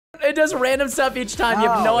it does random stuff each time. You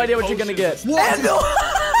have no idea what you're gonna get. And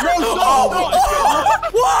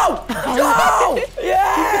whoa! Go!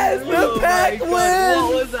 Yes! The pack wins!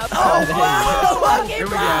 What was that? Oh, wow! Lucky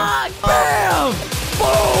block! Bam!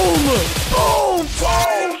 Boom! Boom!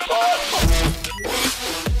 Boom!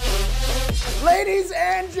 Ladies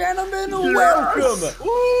and gentlemen, welcome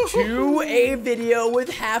to a video with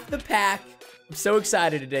half the pack. I'm so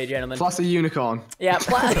excited today, gentlemen. Plus a unicorn. Yeah,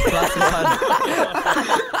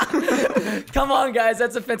 Come on, guys,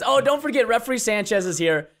 that's offensive. Oh, don't forget, referee Sanchez is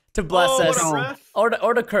here to bless us, or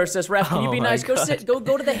to curse us. Ref, can you be nice? Go sit. Go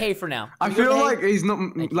to the hay for now. I feel like he's not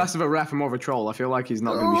less of a ref and more of a troll. I feel like he's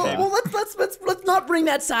not going to be fair. Well, let's not bring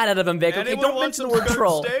that side out of him, Vic. Okay, don't mention the word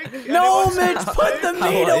troll. No, Mitch, put the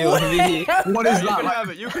meat away. What is that? You can have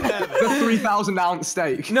it. You can have it. The 3,000-ounce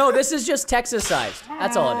steak. No, this is just Texas sized.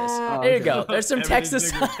 That's all it is. There you go. There's some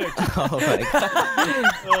Texas. Oh my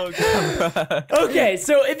god. Okay,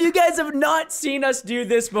 so if you guys have not seen us do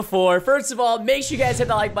this before, first of all, make sure you guys hit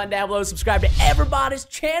the like button down below, subscribe to everybody's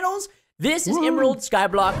channels. This is Emerald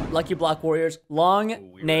Skyblock Lucky Block Warriors.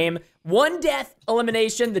 Long name. One death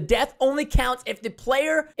elimination. The death only counts if the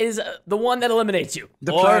player is the one that eliminates you.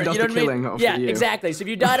 The player does the killing. Yeah, exactly. So if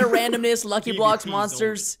you die to randomness, Lucky Blocks,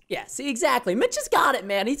 monsters. Yeah, see, exactly. Mitch has got it,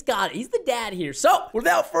 man. He's got it. He's the dad here. So,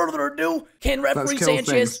 without further ado, can referee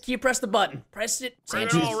Sanchez, can you press the button? Press it,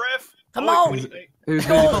 Sanchez. Come on.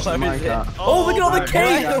 Oh, look at all the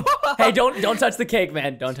cake. Hey, don't touch the cake,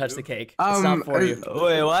 man. Don't touch the cake. It's not for you.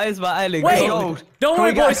 Wait, why is my eyelid gold? Don't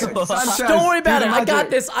worry, boys. Don't worry about it. I got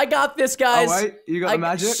this. I got this, guys. Oh, wait. You got the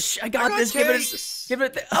magic? I got this. Give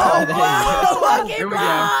it. Oh, wow. Lucky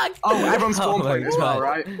block. Oh, everyone's spawn point as well,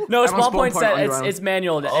 right? No, spawn point set. It's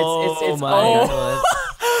manual. Oh my god.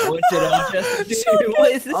 What did I just do?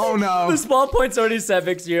 What is this? Oh no. The spawn point's already set,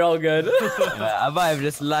 Vic, so you're all good. I might have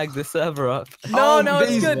just lagged the server up. No,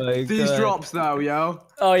 it's good. These drops though, yo.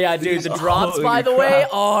 Oh yeah, dude, the drops, by the way,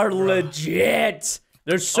 are legit.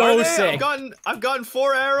 They're so sick. I've gotten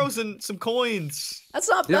 4 arrows and some coins. That's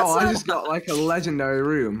not. Yo, I just got like a legendary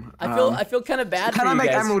room. I feel kind of bad. Can I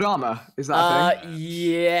make emerald armor? Is that a thing?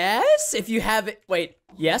 Yes. If you have it. Wait.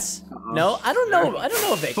 Yes. No. I don't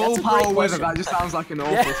know. Vic. Full power wither. That just sounds like an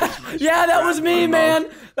awful situation. Yeah, that was me, man.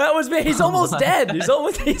 That was me. He's almost dead. He's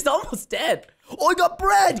almost dead. Oh, I got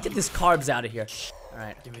bread. Get this carbs out of here. All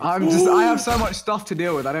right. I have so much stuff to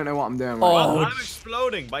deal with. I don't know what I'm doing. I'm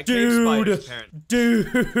exploding by cave spiders, apparently.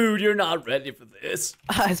 Dude, you're not ready for this.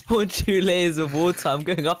 I spawned 2 layers of water. I'm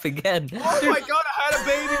going up again. Oh my god, I had a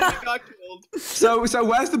baby and it got killed. So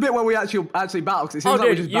where's the bit where we actually battle? Because it seems like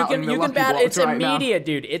we're just battling the lucky blocks It's immediate,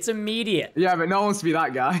 dude. It's immediate. Yeah, but no one wants to be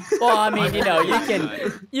that guy. Well, I mean, you know,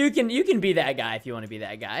 you can be that guy if you want to be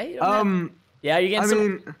that guy. Yeah, you get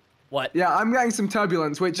some. What? Yeah, I'm getting some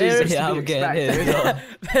turbulence, which is to be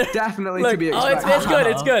expected. Definitely to be expected. Oh, it's good.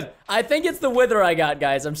 It's good. I think it's the wither I got,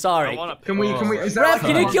 guys. I'm sorry. Can we? Is that Ref,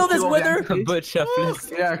 can you kill this wither? Butcher,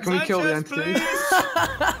 please. Yeah, can we kill the entity?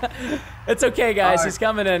 It's okay, guys. He's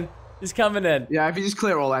coming in. He's coming in. Yeah, if you just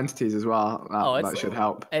clear all entities as well, that should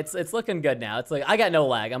help. It's looking good now. It's like I got no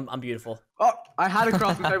lag. I'm beautiful. Oh, I had a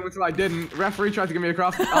crafting table until I didn't. Referee tried to give me a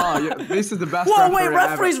crafting. Oh, yeah, this is the best. Whoa, wait,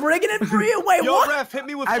 referee's rigging it for you. Wait, what? Ref, hit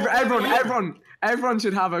me with everyone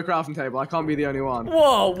should have a crafting table. I can't be the only one.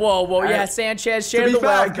 Whoa. Yeah, Sanchez, share the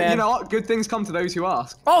wealth, man. You know what? Good things come to those who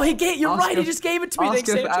ask. Oh, you're right. He just gave it to me.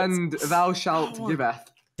 Thanks, Sanchez. And thou shalt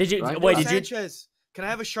giveth. Did you? Right? Wait, did you? Sanchez, can I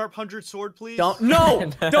have a sharp 100 sword, please? Don't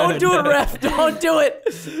do it, Ref. Don't do it.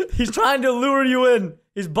 He's trying to lure you in.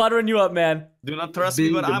 He's buttering you up, man. Do not trust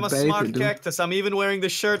me, but I'm a smart cactus. I'm even wearing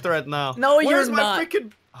this shirt right now. No, Where's you're my not.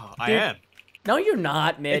 Freaking... Oh, I am. No, you're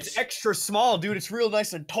not, Mitch. It's extra small, dude. It's real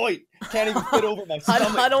nice and tight. Can't even fit over my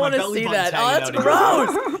stomach. I don't want to see that. Oh, that's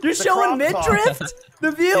gross. You're showing midriff?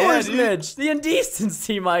 The viewers, Mitch. The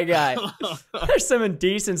indecency, my guy. There's some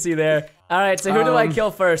indecency there. All right, so who do I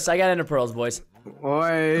kill first? I got ender pearls, boys.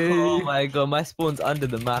 Oi. Oh my god, my spawn's under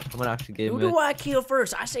the map. I'm gonna actually give it. Who do I kill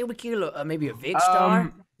first? I say we kill maybe a Vic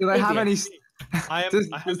star. Do they have any?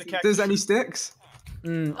 Does any sticks?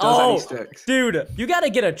 Dude, you gotta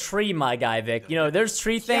get a tree, my guy, Vic. You know, there's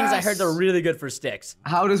tree things. Yes. I heard they're really good for sticks.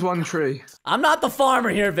 How does one tree? I'm not the farmer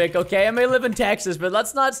here, Vic, okay? I may live in Texas, but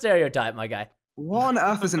let's not stereotype, my guy. What on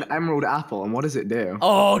earth is an emerald apple, and what does it do?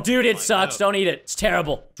 Oh, dude, it sucks. Don't eat it. It's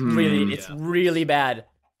terrible. It's really bad.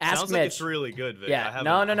 Ask Sounds Mitch. Like it's really good, Vic. Yeah,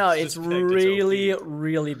 no. It's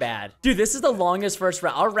really bad. Dude, this is the longest first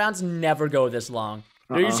round. Our rounds never go this long.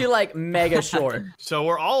 They're usually like mega short. So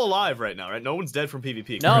we're all alive right now, right? No one's dead from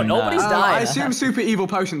PvP. No, nobody's died. I assume super evil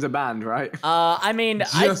potions are banned, right? I mean,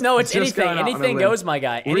 no, it's anything. Anything goes, my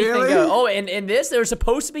guy. Anything goes. Oh, and in this, there's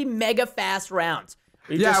supposed to be mega fast rounds.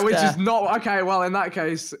 Yeah, which is not okay. Well, in that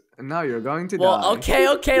case, now you're going to die. Well,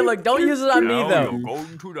 okay. Look, don't use it on me though. You're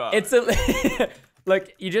going to die. It's a look.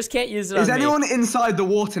 You just can't use it on me. Is anyone inside the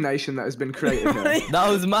water nation that has been created here? That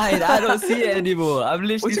was mine. I don't see it anymore. I'm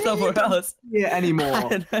literally somewhere else. Yeah, anymore.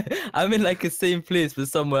 I'm in like the same place, but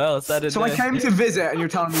somewhere else. I don't know. I came to visit, and you're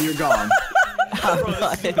telling me you're gone.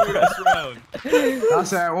 That's it.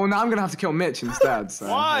 Well, now I'm gonna have to kill Mitch instead. So,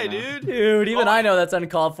 Why, dude? Dude, even I know that's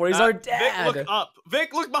uncalled for. He's our dad. Vic, look up.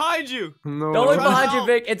 Vic, look behind you. No. Don't look behind you,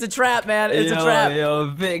 Vic. It's a trap, man. It's a trap.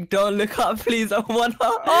 Yo, Vic, don't look up, please. I want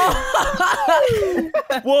up.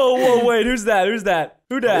 Whoa, wait. Who's that? Who that?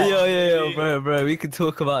 Yo, bro. We can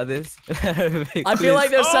talk about this. Vic, I feel like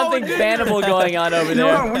there's something bannable going on over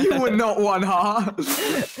there. You were not one, huh?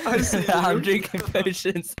 I see you. I'm drinking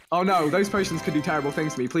potions. Oh no, those potions could do terrible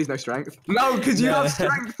things to me. Please, no strength. No, because you have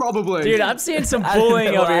strength, probably. Dude, I'm seeing some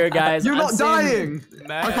bullying over here, guys. You're not dying.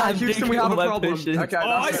 Man, Okay, Houston, we have a problem. Okay,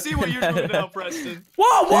 I see what you're doing now, Preston.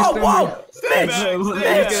 Whoa! Stay Mitch!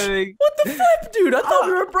 back. What the flip, dude? I thought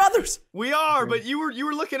we were brothers. We are, but you were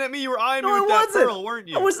looking at me. You were eyeing me No, with I that wasn't. pearl, weren't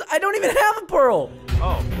you? I don't even have a pearl.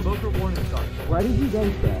 Oh, those were warning signs. Where did you go,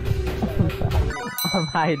 sir? I'm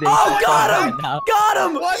hiding. Oh, got him! Now. Got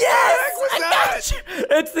him! What the Yes! heck was I that? got you!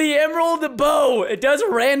 It's the emerald bow. It does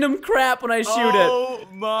random crap when I shoot it. Oh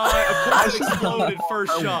my! Of course it exploded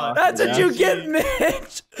first shot. That's what you get,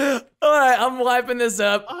 Mitch. Alright, I'm wiping this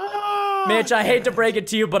up. Mitch, I hate to break it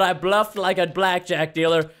to you, but I bluffed like a blackjack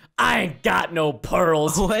dealer. I ain't got no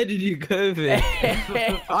pearls. Where did you go, Vic?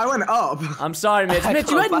 I went up. I'm sorry, Mitch. I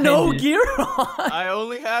Mitch, you can't had no find you. gear on. I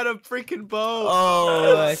only had a freaking bow.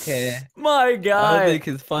 Oh, okay. My I God. think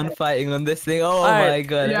it's fun fighting on this thing. Oh Alright. my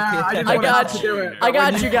god. Yeah, okay. I got to you. do it. I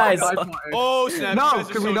got you guys. Oh snap! No, you guys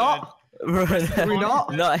are can we so not? Can we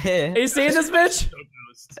not? Not here. Are you seeing this, Mitch? dead.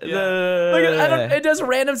 Yeah. Look, it does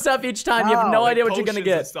random stuff each time. You have no Wow. idea what you're gonna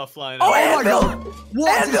Potions and get. Stuff flying Oh, out. my anvil! God.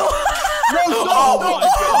 What? Anvil! Oh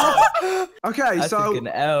my god! Okay, I so. took an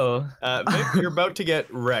L. Vic, you're about to get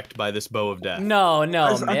wrecked by this bow of death. No, Mitch.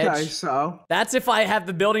 Okay, so. That's if I have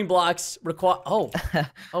the building blocks required. Oh.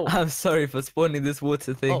 I'm sorry for spawning this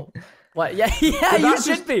water thing. Oh. What? Yeah, you that's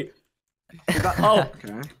should just- be. That, Oh. Okay.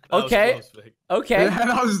 That was Okay. close, Vic. Okay. Yeah,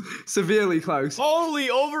 that was severely close. Holy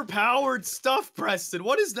overpowered stuff, Preston.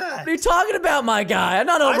 What is that? What are you talking about, my guy? I'm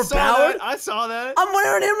not I saw overpowered. that. I saw that. I'm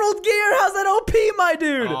wearing emerald gear. How's that OP, my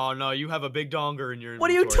dude? Oh no, you have a big donger in your What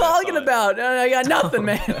are you inventory, I talking saw it. about? I got nothing,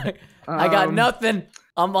 man. I got nothing.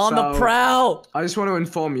 I'm on the so- prowl. I just want to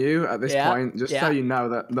inform you at this point, just so you know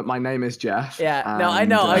that my name is Jeff. Yeah, no, I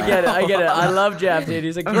know. I get it. I love Jeff, dude.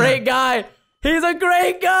 He's a great guy. He's a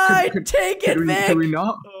great guy. Take it, Can Vic. we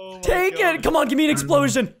not? Oh, my Take God. it. Come on, give me an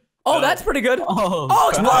explosion. Oh, that's pretty good. Oh, Oh,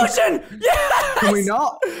 explosion! Yes! Can we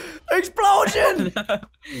not? Explosion! Vic,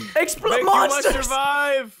 you must Monsters!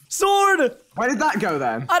 survive. Sword! Where did that go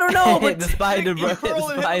then? I don't know, hit but the spider, bro. Eat Hit Pearl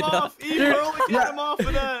the and hit him spider. off. Eat Pearl and cut him off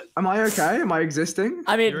with that. Am I okay? Am I existing?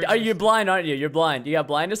 I mean, are you blind, aren't you? You're blind. You got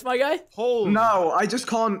blindness, my guy? Holy. No, I just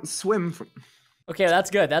can't swim. Okay,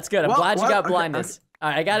 that's good. That's good. I'm What? glad you What? got Okay, blindness. All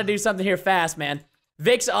right, I got to do something here fast, man.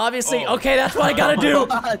 Vic's obviously... Oh. Okay, that's what I got to do.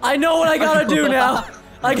 I know what I got to do now.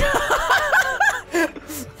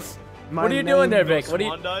 What are you doing there, Vic? What are you...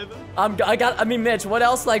 Swan diving? I mean, Mitch, what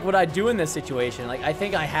else, like, would I do in this situation? Like, I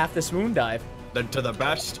think I have to swoon dive. Then to the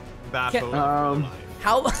best bathroom of your life.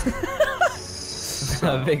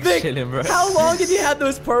 How... Big Vic, chilling, bro. how long did you have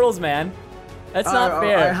those pearls, man? That's not I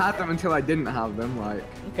fair. had them until I didn't have them, like.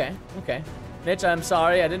 Okay. Mitch, I'm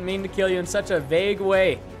sorry. I didn't mean to kill you in such a vague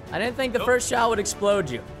way. I didn't think the first shot would explode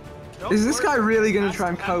you. Don't Is this worry. guy really gonna Has try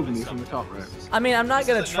and to Kobe happen me from the top sometimes. ropes? I mean, I'm not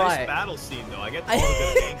gonna This is a try nice it. battle scene, though. I get to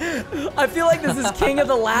look at I feel like this is King of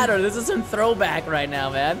the Ladder. This is some throwback right now,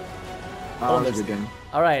 man. Oh, that was a good game.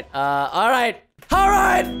 All right.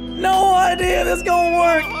 No idea this gonna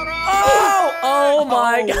work. Oh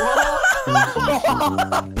my God.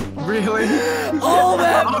 Really? All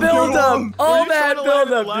that buildup. All Were you that trying to land in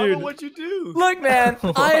buildup, lava? dude. What'd you do? Look, man,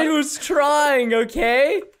 I was trying,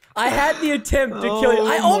 okay? I had the attempt to kill you.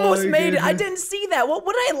 I Oh almost my made it. I goodness. didn't see that. What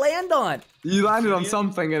did I land on? You landed on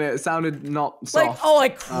something and it sounded not soft. Like, oh, I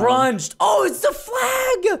crunched. Oh, it's the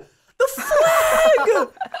flag. The flag.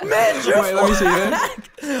 Mitch, your Wait, let me see flag.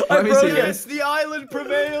 this. I Let me broke see it. this. Yes, the island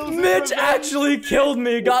prevails. and Mitch revenge. actually killed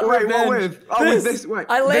me. Got Wait, revenge. what with? Oh, with this, wait,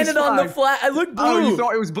 I this landed on the flag. flag. I looked blue. Oh, you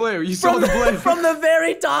thought it was blue. You saw from the blue. from the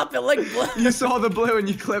very top. It looked blue. You saw the blue and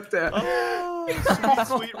you clipped it.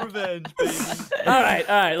 Sweet revenge, baby. All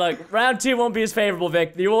right. Look, round 2 won't be as favorable,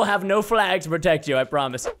 Vic. You will have no flag to protect you, I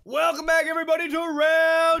promise. Welcome back, everybody, to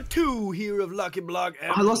round 2 here of Lucky Block.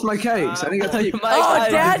 I lost my cakes. I think I take. Oh,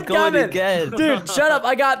 Dad, coming. Again. Dude, shut up.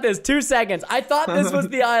 I got this. 2 seconds. I thought this was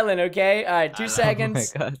the island, okay? All right, 2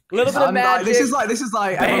 seconds. Oh my God. Little bit of magic. This is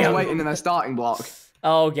like everyone's waiting in their starting block.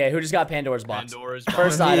 Oh, okay, who just got Pandora's box?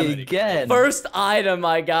 First item. Again. First item,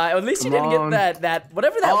 my guy. At least you didn't get that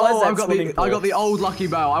whatever that was. I got the old lucky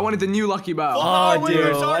bow. I wanted the new lucky bow. Oh,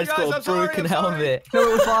 dude. I just got a broken helmet. No,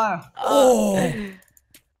 it was fire.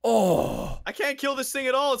 Oh. I can't kill this thing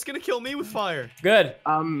at all. It's gonna kill me with fire. Good.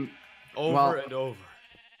 Over and over.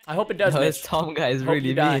 I hope it does, No, Mitch. this Tom guy is Hope really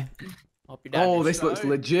you die. mean. Hope you die. Oh, Mitch. this looks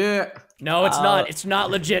legit. No, it's not. It's not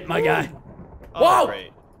legit, my guy. Oh, Whoa! Great.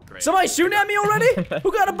 Somebody shooting at me already?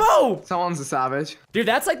 Who got a bow? Someone's a savage. Dude,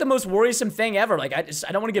 that's like the most worrisome thing ever. Like, I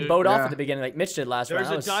don't want to get bowed off at the beginning like Mitch did last round.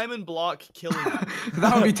 There's a diamond block killing me.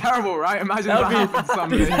 That would be terrible, right? Imagine that happened to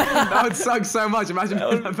somebody. That would suck so much. Imagine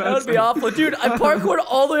being that person. That would be awful. Dude, I parkoured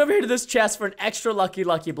all the way over here to this chest for an extra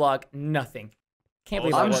lucky block. Nothing. Can't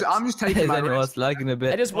believe that works. I'm just taking my risk. lagging a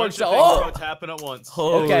bit. I just worked so. What's happening at once?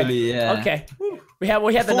 Holy, yeah. Okay. We have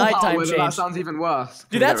the nighttime change. That sounds even worse.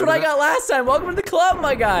 Dude, that's what I got last time. Welcome to the club,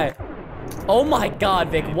 my guy. Oh my God,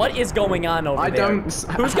 Vic, what is going on over there?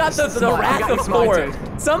 Who's got the Wrath of Thor?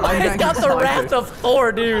 Somebody's got the Wrath of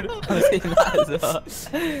Thor, dude.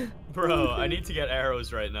 Bro, I need to get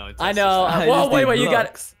arrows right now. I know. Whoa, wait, you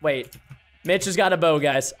got. Wait, Mitch has got a bow,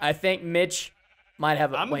 guys. I think Mitch might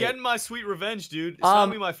have. I'm getting my sweet revenge, dude. It's not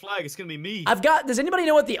gonna be my flag. It's gonna be me. Does anybody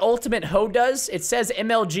know what the ultimate hoe does? It says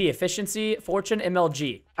MLG, efficiency, fortune,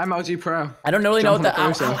 MLG. MLG Pro. I don't really know what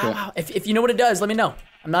the. If you know what it does, let me know.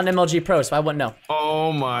 I'm not an MLG Pro, so I wouldn't know.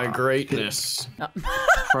 Oh my greatness.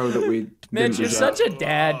 Pro that we. Mitch, you're such a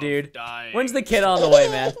dad, dude. When's the kid on the way,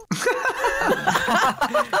 man?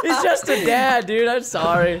 He's just a dad, dude. I'm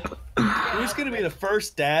sorry. Who's gonna be the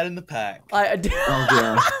first dad in the pack? I'm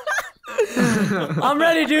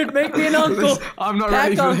ready, dude. Make me an uncle. I'm not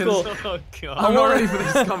ready for this. Oh, God. I'm not ready for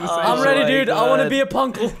this conversation. I'm ready, dude. I want to be a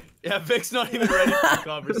punkle. Yeah, Vic's not even ready for the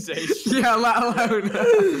conversation. Yeah, let alone.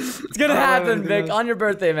 It's gonna happen, Vic, on your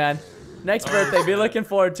birthday, man. Next birthday, be looking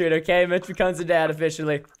forward to it, okay? Mitch becomes a dad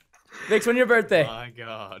officially. Vic's, when's your birthday? My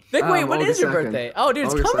God. Vic, wait, when is your birthday? Oh, dude,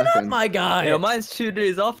 it's coming up, my guy. Yo, mine's 2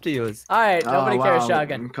 days after yours. All right, nobody carries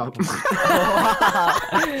shotgun.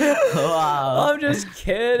 Wow. I'm just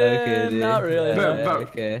kidding. Okay, dude. Not really.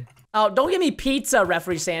 Okay. Oh, don't give me pizza,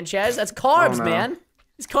 referee Sanchez. That's carbs, man.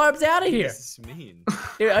 It's carbs out of here. What does this mean?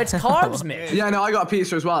 Dude, it's carbs, Mitch. Yeah, no, I got a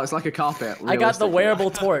pizza as well. It's like a carpet. I got the wearable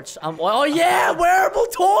torch. Oh yeah, wearable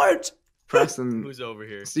torch. Preston. Who's over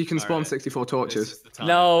here? So you can spawn 64 torches.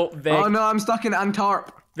 No, Vic. Oh no, I'm stuck in Antarp.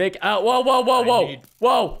 Vic, whoa.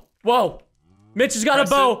 Mitch has got a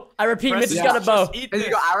bow. I repeat, Mitch has got a bow. Has he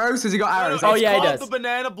got arrows? Has he got arrows? Oh yeah, he does. It's called the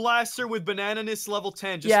banana blaster with banananess level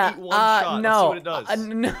 10. Just eat one shot. No. Let's see what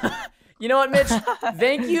it does. You know what, Mitch?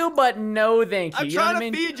 Thank you, but no thank you. I'm trying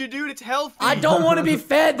to feed you, dude. It's healthy. I don't want to be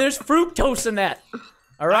fed. There's fructose in that.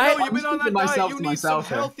 All right? No, you've been on that diet. You need some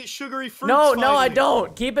healthy, sugary fruits. No, I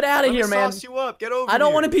don't. Keep it out of here, man. Sauce you up. Get over I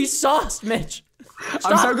don't want to be sauced, Mitch.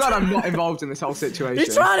 I'm so glad I'm not involved in this whole situation.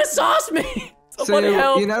 He's trying to sauce me. So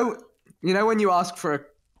you know when you ask for a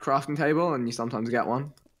crafting table and you sometimes get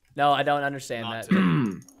one? No, I don't understand that.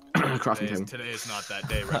 Crafting table. Today is not that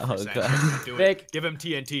day. Vic, give him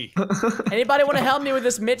TNT. Anybody want to help me with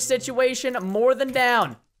this Mitch situation? More than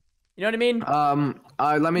down. You know what I mean?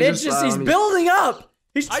 Let me Mitch he's building up.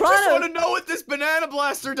 He's trying I just want to know what this banana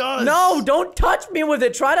blaster does. No, don't touch me with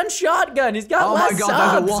it. Try it on shotgun. He's got less subs. Oh my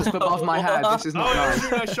God, there's a wasp above my head. This is not nice. You're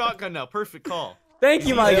shooting a shotgun now. Perfect call. Thank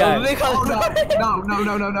you, my guy. No.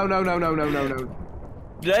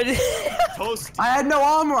 Toast. I had no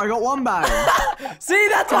armor. I got one bag. See,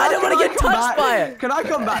 that's why I didn't want to get touched by it. Can I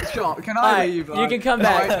come back, Shot? Can I leave? You can come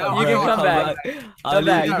back. You can come back. I'll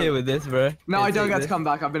leave you here with this, bro. No, I don't get to come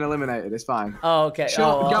back. I've been eliminated. It's fine. Oh, okay.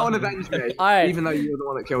 Shot, go and avenge me. All right. Even though you were the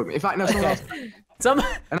one that killed me. In fact, no, someone else.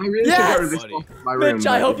 And I really should go to this box in my room. Mitch,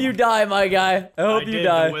 I hope you die, my guy. I hope you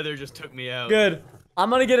die. The weather just took me out. Good. I'm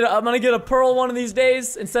gonna get a pearl one of these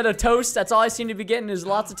days instead of toast. That's all I seem to be getting is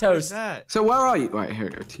lots of toast. So where are you? Right here.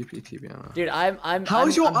 TP. Dude, I'm. How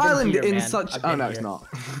is your island here, in man. such? Oh no, it's not.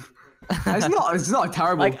 It's not a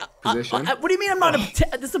terrible position. What do you mean I'm not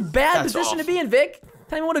this is a bad position to be in, Vic?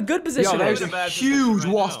 Tell me what a good position Yo, is. there's a huge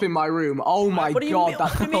wasp in my room. Oh my God,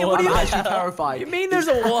 that's I'm actually terrified. You mean there's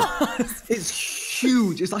a wasp? It's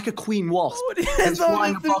huge. It's like a queen wasp. It's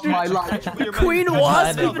flying above my life. Queen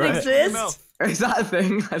wasp even exist? Is that a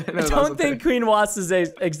thing? I don't know. I don't think queen wasps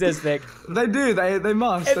exist, Vic. They do. They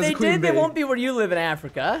must. If they did, they won't be where you live in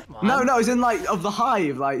Africa. No, it's in like of the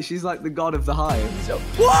hive. Like she's like the god of the hive. So,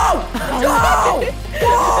 whoa! No!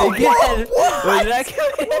 Whoa! Again. What?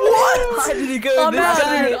 How did he go? I'm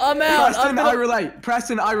out, dude. I'm out. Preston, I relate.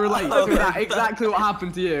 Preston, I relate to that. Exactly what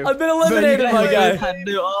happened to you. I've been eliminated, my guy.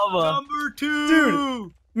 Number 2.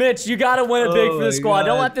 Dude, Mitch, you gotta win it big for the squad.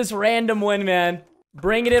 Don't let this random win, man.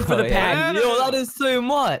 Bring it in for the pack. Yo, that is so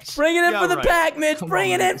much. Bring it in for the pack, Mitch.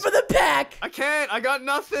 Bring it in for the pack. I can't. I got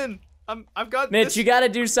nothing. I've got Mitch, this. you gotta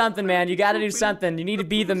do something, man. You gotta do something. You need to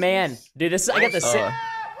be the man. Dude, this I got the sit.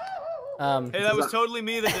 Hey, that was totally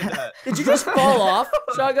me that did that. Did you just fall off,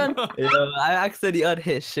 Shotgun? Yeah, I accidentally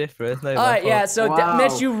unhit shift, bro. All right, yeah. So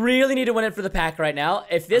Mitch, you really need to win it for the pack right now.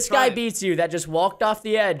 If this guy beats you, that just walked off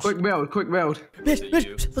the edge. Quick build. Mitch,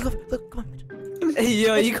 look, come on, Mitch.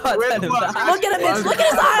 Yo, you got that. Look at him, Mitch. Look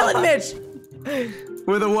at his island, Mitch.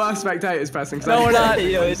 We're the worst spectators, Preston. No, we're not.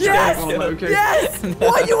 Yes! Yes!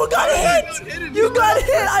 What? You got hit! You got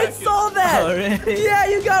hit! I saw that! Oh, really? Yeah,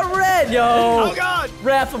 you got red! Yo! Oh, God!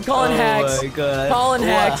 Ref, I'm calling hacks. Oh, my God. Calling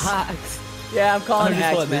hacks. Hacks. Yeah, I'm calling I just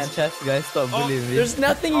hacks, want man. this chest, guys. Stop bullying me. There's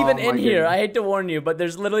nothing even in here. goodness. I hate to warn you, but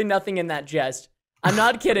there's literally nothing in that chest. I'm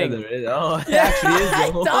not kidding. Oh, it Yeah, actually is. I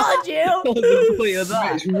told you! What's the point of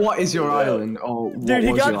that? Mitch, what is your island? Oh, what Dude,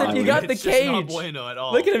 he was got your the island? It's just not cage. bueno at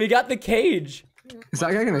all. Look at him, he got the cage. Is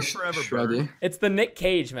that guy gonna Forever shred burn. you? It's the Nick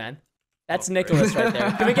Cage, man. That's Nicholas right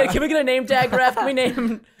there. Can we get a name tag, Ref? Can we name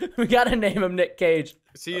him? We gotta name him Nick Cage.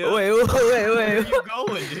 See ya. Wait. Where you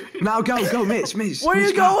going, dude? Now go, Mitch. Where are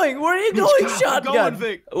you going? Where are you going, I'm Shotgun? going,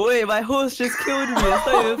 Vic. Wait, my horse just killed me. That's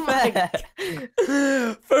not even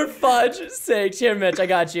fair. For fudge's sake. Here, Mitch, I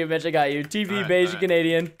got you. Mitch, I got you. TV, Alright, beige, alright.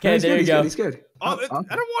 Canadian. Okay, He's there good, you go. He's good. I don't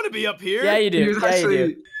want to be up here. Yeah, you do. He was Yeah, you do.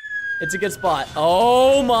 actually. It's a good spot.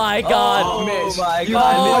 Oh my God. Oh, Mitch, my you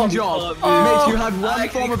God. had one job. Oh. Mitch, you had one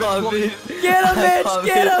form of employment. Get him, Mitch.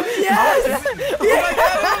 Get him. Yes. Yes.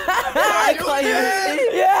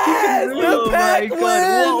 The Oh my pack God,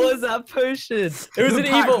 wins. what was that potion? It was The an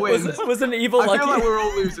pack evil. wins. Was an evil I lucky. feel like we're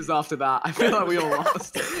all losers after that. I feel like we all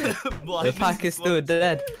lost. The pack is still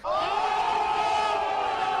dead.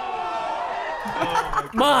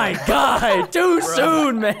 My God, too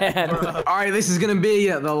soon, man. All right, this is gonna be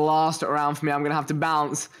the last round for me. I'm gonna have to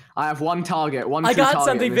bounce. I have one target. I got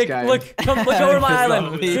something, Vic. Look over my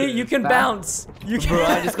island. See, you can bounce. You can. Bro,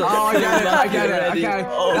 I just got Oh, I get it. Okay,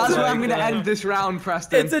 Oh that's where my I'm gonna God. end this round,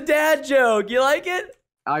 Preston. It's a dad joke. You like it?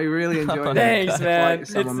 I really enjoyed it. Thanks, man. Quite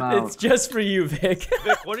some amount. It's just for you, Vic.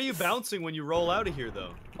 Vic, what are you bouncing when you roll out of here,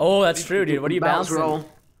 though? Oh, that's true, dude. What are you Bounce bouncing? roll.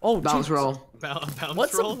 Oh, Bounce geez. roll. Bounce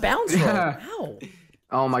What's roll? a bounce roll? Yeah. Ow.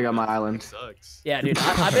 Oh my God, my island. Sucks. Yeah, dude.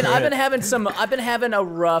 I've been having a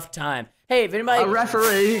rough time. Hey, if anybody. A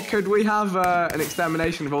referee, could we have an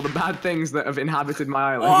extermination of all the bad things that have inhabited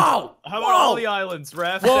my island? Whoa! How about all the islands,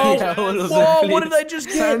 Ref? Whoa! Yeah, all of them, Whoa! What please. did I just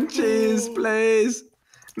get? Sanchez, please.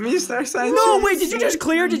 Mr. Sanchez. No, wait. Did you just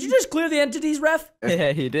clear? Did you just clear the entities, Ref?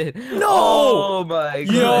 Yeah, he did. No! Oh my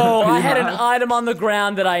God. Yo, I had an item on the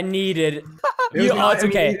ground that I needed. was Oh, an it's item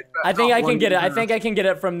okay. needed, but I think not I can one get it. I you think I can get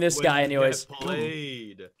it from this When guy, you anyways. get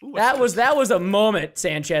played. Ooh, That was a moment,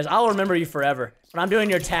 Sanchez. I'll remember you forever. When I'm doing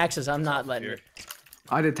your taxes, I'm not letting you.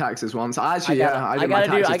 I did taxes once. I did my I gotta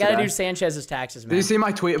taxes do today. Sanchez's taxes, Did man. you see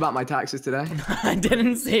my tweet about my taxes today? I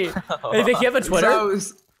didn't see. Hey, Vic, you have a Twitter? So it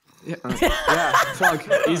was, yeah, plug,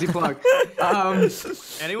 easy plug.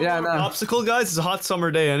 Anyone Yeah, want no. a popsicle, guys? It's a hot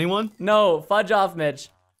summer day. Anyone? No, fudge off, Mitch.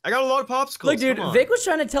 I got a lot of popsicles. Look, dude, Come on. Vic was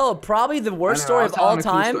trying to tell probably the worst I know, story I of was all telling a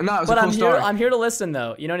cool time. story. No, it was but a cool story. I'm here to listen,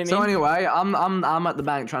 though. You know what I mean? So anyway, I'm at the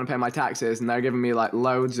bank trying to pay my taxes, and they're giving me like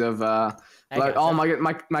loads of like, oh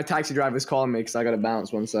my taxi driver's calling me because I got to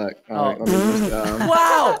bounce. One sec. All right, let me just,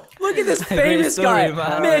 Wow! Look at this famous story,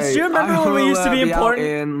 guy. man. Mitch, do you remember when we used to be important?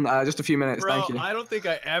 In just a few minutes. Bro, Thank you. I don't think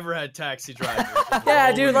I ever had taxi drivers.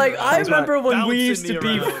 Yeah, dude, like, I That's remember when we Bouncing used to me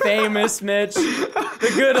be around. famous, Mitch.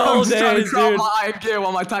 The good I'm old just trying to days, crop dude. my iron gear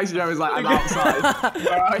while my taxi driver's like, I'm outside.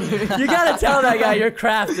 Alright? You gotta tell that guy you're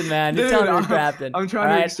crafting, man. You're Dude, telling him you're I'm- crafting. I'm trying to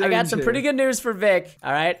Alright, I exchange got some here. pretty good news for Vic,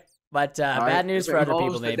 alright? But bad news If for it other involves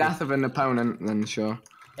people, the maybe. death of an opponent, then sure.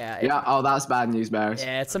 Yeah, Yeah. Oh, that's bad news, bears.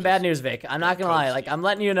 yeah, it's some bad news, Vic. I'm not gonna lie. Like, I'm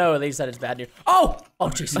letting you know at least that it's bad news. Oh! Oh,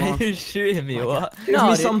 jeez. Are you shooting me or what? Give No,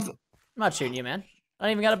 me dude. something. I'm not shooting you, man. I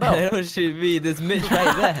don't even got a bow. Don't shoot me. There's Mitch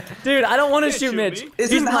right there. Dude, I don't want to Can't shoot shoot Mitch. me.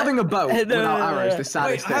 Isn't having a bow No, without no, arrows no. the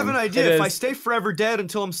saddest Wait, I have an thing? idea. It If I is. stay forever dead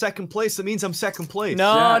until I'm second place, that means I'm second place.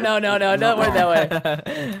 No, Yeah. no, don't work that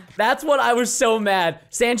way. That's what I was so mad.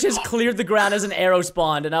 Sanchez cleared the ground as an arrow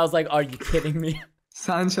spawned, and I was like, are you kidding me?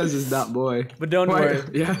 Sanchez is that boy. But don't worry.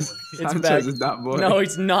 Yes, It's Sanchez back. is that boy. No,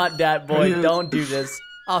 he's not that boy. Yes. Don't do this.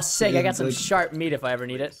 Oh, sick! I got some sharp meat if I ever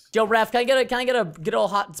need it. Yo, Ref, can I get a good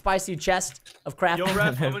old hot and spicy chest of crafting? Yo,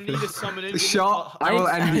 Ref, I'm gonna need to summon in. Shot. I will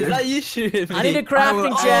end Is you. that you shooting me? I need a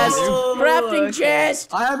crafting chest. Crafting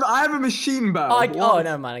chest. I have a machine bow. Oh,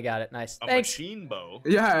 never mind. I got it. Nice. A Thanks. machine bow.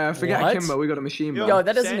 Yeah, forget What? Kimbo. We got a machine bow. Yo,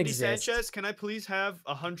 that doesn't Sandy exist. Sanchez, can I please have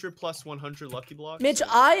 100 plus 100 lucky blocks? Mitch,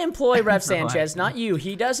 I employ Ref Sanchez, not you.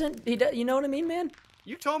 He doesn't. You know what I mean, man?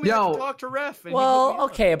 You told me I could talk to Ref. And Well,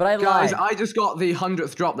 okay, but I lied. Guys, I just got the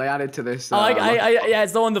 100th drop they added to this. Yeah,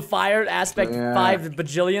 it's the one, the fire aspect, Yeah. 5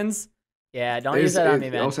 bajillions. Yeah, don't use that on me,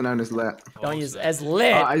 man. Also known as lit. Don't use as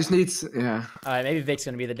lit. I just need, yeah. All right, maybe Vic's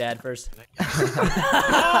gonna be the dad first.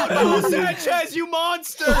 Oh, no, Sanchez, you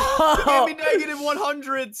monster! You gave me negative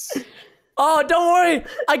 100s. Oh, don't worry,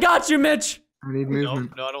 I got you, Mitch. I need No,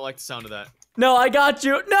 movement. no, I don't like the sound of that. No, I got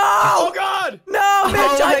you. No! Oh, God! No,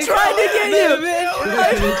 Mitch, I tried to get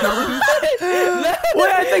you.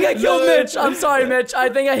 Wait, I think I killed Mitch. I'm sorry, Mitch. I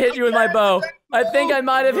think I hit you with my bow. I think I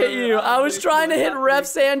might have hit you. I was trying to hit Ref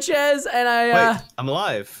Sanchez, and I. Wait, I'm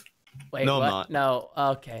alive. Wait, no, what? I'm not. No,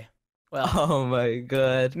 okay. Well, Oh my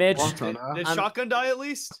god. Mitch. Did Shotgun die at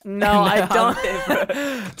least? No, I don't.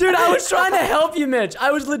 Dude, I was trying to help you, Mitch.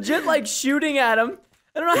 I was legit like shooting at him.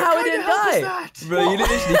 I don't know how he didn't die. Bro, you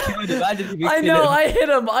literally killed him. I didn't even I kill know, him. I hit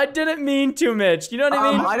him. I didn't mean to, Mitch. You know what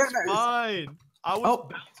I mean? I don't know. Fine. I was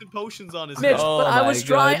bouncing potions on his Mitch, head. but I was my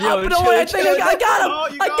trying. God. Yo, But don't worry, I think I got him. Oh,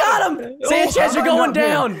 you I got got him. Sanchez, you're going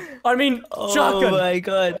down. I mean, shotgun. Oh my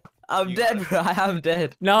god. I'm dead, bro. I am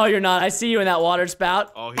dead. No, you're not. I see you in that water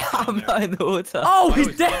spout. Oh, he's I'm down not there. in the water. Oh,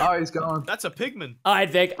 he's dead. Oh, he's gone. That's a pigman. All right,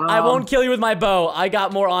 Vic. I won't kill you with my bow. I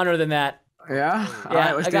got more honor than that. Yeah?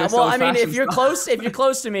 Yeah, Alright, I got. Well, I mean, if you're close.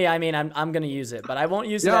 close to me, I mean, I'm gonna use it, but I won't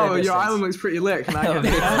use it. Yo, at a your island distance. looks pretty lit. Can I Oh,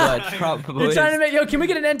 get God, Trump, You're boys. trying to make. Yo, can we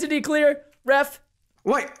get an entity clear, Ref?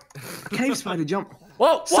 Wait! Cave spider jump.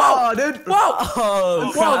 Whoa, whoa, Saw, dude. whoa!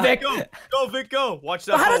 Oh, Whoa, Vic. Go, go, Vic, go. Watch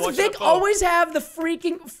that. But how bow, does watch Vic that bow. always have the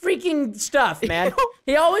freaking stuff, man?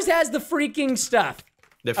 He always has the freaking stuff.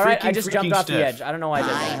 The All right, I freaking just jumped off the Steph. edge. I don't know why I did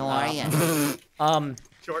that. How are you?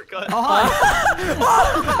 Shortcut.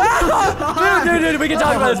 Dude, we can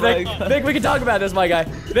talk about this, Vic. my God. Vic, we can talk about this, my guy.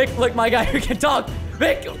 Vic, look, my guy, we can talk.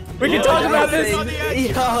 Vic, we can talk about this. On the edge.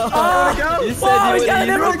 Yo. You said Whoa, you he's got an wouldn't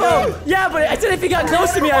emerald use bow. Yeah, but I said if he got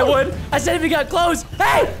close to me, I would. I said if he got close.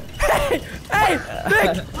 Hey,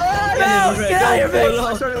 Vic. No, get out of here,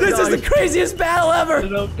 Vic. This is the craziest battle ever.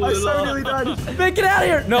 I so nearly died. Vic, get out of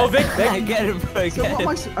here. No, Vic, I get him, bro. So Get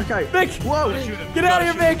what him. am I? Okay. Vic. Whoa. Shoot him. Get out of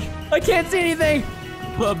here, Vic. I can't see anything.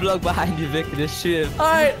 Put a block behind you, Vic, and just shoot him. All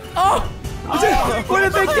right. Oh. Where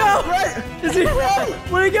did Vic go? Is he?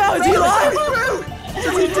 Where'd he go? Is he alive?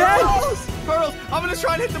 Is he dead? Pearls, I'm gonna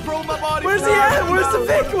try and hit the pearl in my body. Where's he at? Where's the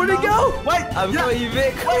Vic? Where'd he go? Wait. I'm yeah. got you,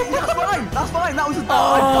 Vic. Wait, that's fine. That's fine. That was a Oh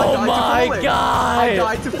I my died to falling. I god.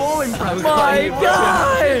 died to falling, Preston. My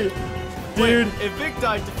god. Dude. If Vic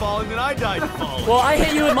died to falling, then I died to falling. Well, I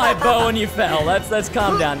hit you with my bow and you fell. Let's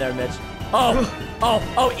calm down there, Mitch.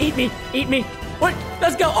 Oh, eat me. Wait,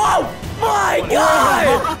 let's go. Oh my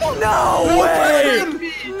god! No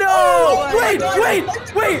way! No!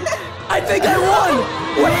 Wait! I think I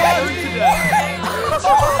won!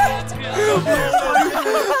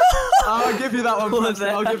 I'll give you that one, Preston.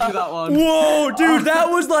 I'll give you that one. Whoa, dude, that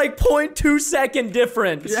was like 0.2 second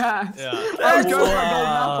difference. Yeah. Yeah. I was going for a golden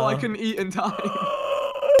apple I couldn't eat in time.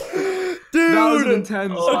 Dude. That was an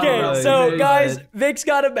intense. Okay, Oh, so amazing. guys, Vic's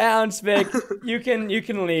got to bounce. Vic, you can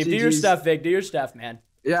leave. Do your GG's. stuff, Vic. Do your stuff, man.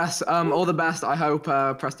 Yes, all the best. I hope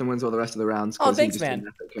Preston wins all the rest of the rounds. Oh, 'cause he thanks, just did man.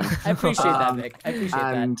 an epic, I appreciate that, Vic. I appreciate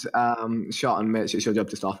that. and Shot and Mitch, it's your job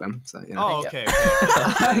to stop him. So, you know. Oh, okay.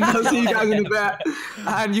 And I'll see you guys in a bit.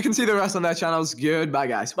 And you can see the rest on their channels. Goodbye,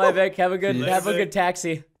 guys. Bye, Vic. Have a good Vic.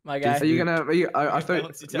 taxi, my guy. Are you gonna? Are you, I thought.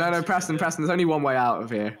 Bouncy No, taxi. Preston. There's only one way out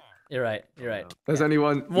of here. You're right. There's only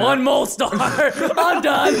one. One mole star. I'm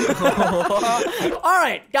done. All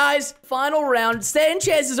right, guys. Final round.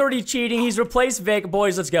 Sanchez is already cheating. He's replaced Vic.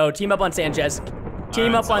 Boys, let's go. Team up on Sanchez.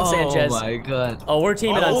 Team up on Sanchez. Oh my god. Oh, we're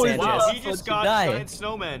teaming on Sanchez. Wow, he just got a Die. giant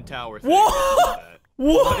snowman tower. Thing. Whoa!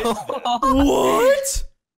 What?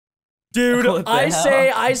 Dude, What the I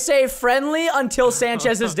hell? say friendly until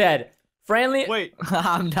Sanchez is dead. Friendly. Wait,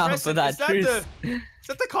 I'm down Preston, for that. Truce. is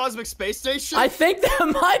that the cosmic space station? I think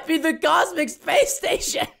that might be the cosmic space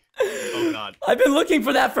station. Oh God. I've been looking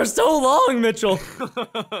for that for so long, Mitchell.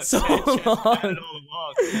 So Sanchez long. had it all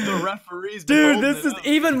along. The referees. been Dude, holding this it is up.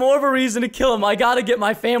 even more of a reason to kill him. I gotta get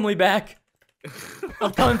my family back.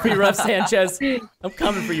 I'm coming for you, Ref Sanchez. I'm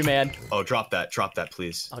coming for you, man. Oh, drop that,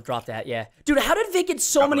 please. I'll drop that, yeah. Dude, how did Vic get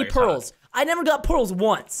so Drop it many like it's hot. pearls? I never got pearls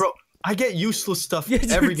once. Bro, I get useless stuff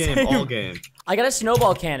every game, all game. I got a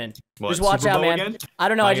snowball cannon. What, just watch Super out, Bowl man. again? I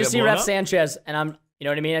don't know. I Can I just get see blown Ref up? Sanchez, and I'm, you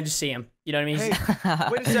know what I mean? I just see him. You know what I mean? Hey,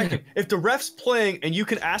 wait a second. If the ref's playing and you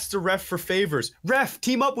can ask the ref for favors, ref,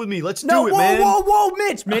 team up with me. Let's No, do it, whoa, man. whoa,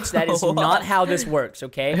 Mitch, that is not how this works,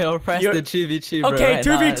 okay? Yo, press the 2v2, bro. Okay, right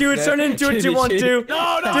 2v2, now. it's turned into a 2-1-2. No,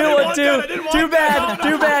 I Two didn't on want two. that. I didn't want Too that. bad,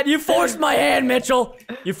 too bad. You forced my hand, Mitchell.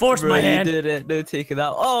 You forced Bro, my hand. you didn't. Don't take it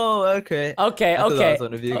out. Oh, okay. Okay, I thought that okay. was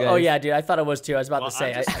one of you Oh guys. yeah, dude. I thought it was too. I was about to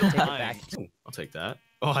say. I I'm just take it lying. back. I'll take that.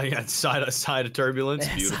 Oh, yeah, side of turbulence.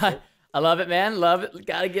 Beautiful. I love it, man. Love it.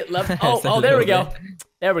 Gotta get love. Oh, there we go.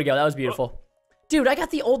 There we go. That was beautiful. Dude, I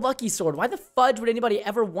got the old lucky sword. Why the fudge would anybody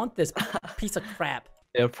ever want this piece of crap?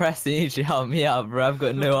 Yo, Preston, you should help me out, bro. I've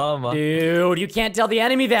got no armor. Dude, you can't tell the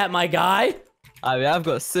enemy that, my guy. I mean, I've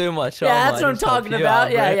got so much armor. Yeah, that's what I'm Just help talking you about.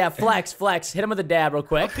 out, Yeah, bro. yeah. Flex. Hit him with a dab real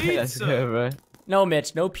quick. Let's Pizza. go, bro. No,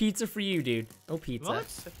 Mitch. No pizza for you, dude. No pizza. What?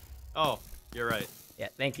 Oh, you're right. Yeah,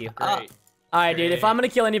 thank you. Great. All right, dude. If I'm gonna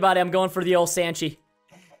kill anybody, I'm going for the old Sanchi.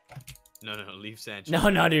 No, leave Sanchez.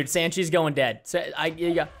 No, dude. Sanchi's going dead. So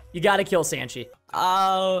you gotta kill Sanchi.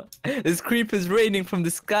 Oh, this creep is raining from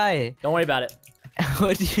the sky. Don't worry about it.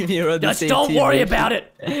 What do you mean you're on the Just same don't team, worry Mitch? about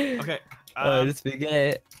it. Okay. Oh, just forget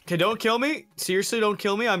it. Okay, don't kill me. Seriously, don't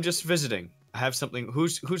kill me. I'm just visiting. I have something.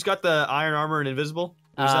 Who's got the iron armor and invisible?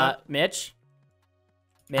 Who's that? Mitch.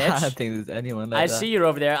 I don't Mitch. think there's anyone like I that. see you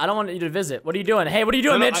over there. I don't want you to visit. What are you doing? Hey, what are you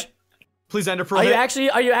doing, No, Mitch? Please enter pro Are you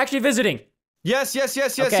hit. actually visiting? Yes.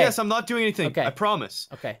 Okay. I'm not doing anything. Okay. I promise.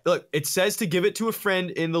 Okay. Look, it says to give it to a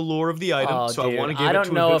friend in the lore of the item, Oh, so dude, I want to give I it don't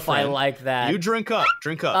to a know good if I friend. like that. You drink up.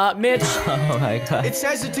 Drink up. Mitch. Oh my god. It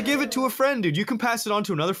says it to give it to a friend, dude. You can pass it on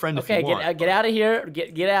to another friend Okay, if you want. get out of here.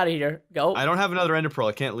 Get out of here. Go. I don't have another ender pearl.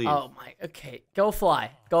 I can't leave. Oh my. Okay, go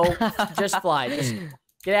fly. Go. Just fly. Just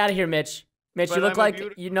get out of here, Mitch. Mitch, But you look I'm a like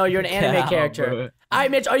beautiful- you know you're an anime Yeah, character. bro. All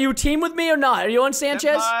right, Mitch, are you a team with me or not? Are you on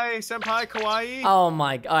Sanchez? Senpai, kawaii. Oh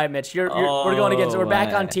my. All right, Mitch, we're going against. We're back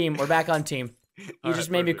on my. team. We're back on team. You All just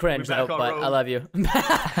right, made me perfect. cringe, We're though, back on but road. I love you.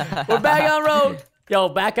 We're back on road. Yo,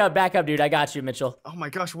 back up, dude. I got you, Mitchell. Oh my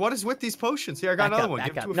gosh, what is with these potions? Here, I got Back another up, one. back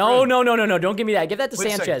Give it up. to a No, friend. no. Don't give me that. Give that to Wait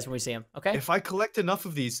a second. Sanchez when we see him, okay? If I collect enough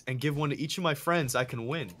of these and give one to each of my friends, I can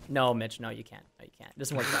win. No, Mitch. No, you can't. No, you can't. It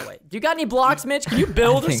doesn't work that way. Do you got any blocks, Mitch? Can you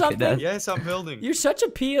build or think it something? does. Yes, I'm building. You're such a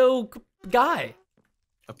PO guy.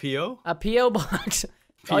 A PO? A PO box.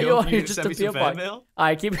 PO? All you are, You you're gonna just send a me some PO fan box. mail? All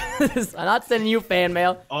right, keep this. I'm not sending you fan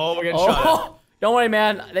mail. Oh, we're getting shot Oh, don't worry,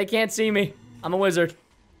 man. They can't see me. I'm a wizard. at.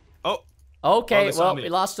 Oh, Okay, they saw well, me. we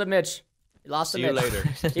lost to Mitch. We lost to see you Mitch.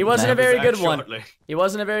 later. He wasn't a very Back good one. shortly. He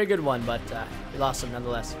wasn't a very good one, but we lost him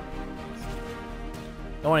nonetheless.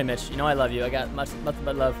 Don't worry, Mitch. You know I love you. I got nothing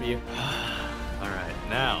but love for you. All right,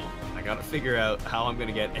 now I gotta figure out how I'm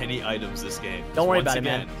gonna get any items this game. Don't worry Once about it,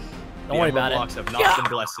 man. again, Don't worry the about it. blocks have not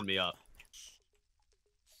been blessing me up.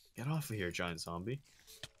 Get off of here, giant zombie.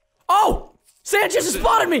 Oh! Sanchez has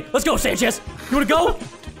spotted me! Let's go, Sanchez! You wanna go?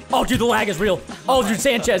 Oh, dude, the lag is real. Oh, dude,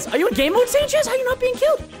 Sanchez. Are you in game mode, Sanchez? How are you not being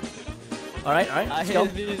killed? All right, I let's hear go.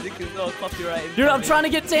 the music is all copyrighted. Dude, I'm trying to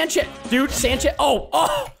get Sanchez. Dude, Sanchez.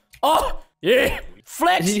 Oh, yeah.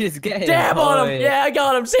 Flex. You just get him. Dab on Oh, him. Yeah, I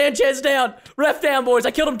got him. Sanchez down. Ref down, boys.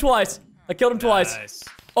 I killed him twice. Nice.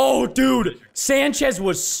 Oh, dude. Sanchez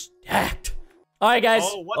was stacked. All right, guys.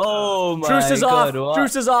 Oh, what Oh my Truce is god. off. What?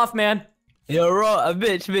 Truce is off, man. You're right,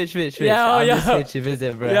 bitch. Yeah, I'm yeah. just here to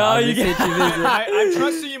visit, bro. Yeah, I'm you just here get- to visit. I'm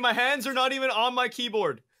trusting you. My hands are not even on my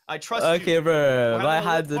keyboard. I trust you. Okay, bro. We're My having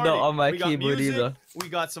a hands are little not party. on my We got keyboard music, either. We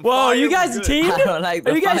got some Whoa, fire, are you we're guys good. teamed? I don't like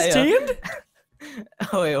the Are you guys fire. teamed?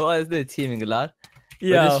 Oh wait, what is the teaming, lad?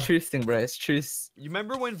 Yeah. It's truce thing, bro. It's truce. You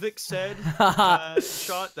remember when Vic said,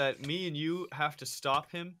 shot that me and you have to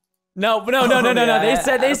stop him? No. yeah, They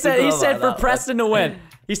said I he said forgot for about that Preston to win.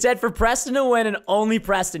 He said for Preston to win and only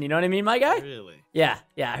Preston. You know what I mean, my guy? Really? Yeah,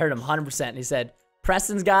 I heard him 100%. He said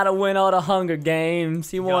Preston's got to win all the Hunger Games.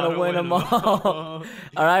 He want to Gotta win them win 'em all. all.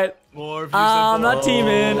 All right. More views I'm than not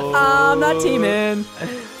teaming. I'm not teaming.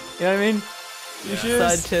 You know what I mean? You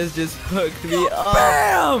Sanchez just hooked me up.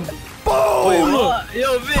 Bam! Boom! Wait, what?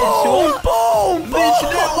 Yo, bitch, Boom! what? Boom! Bitch,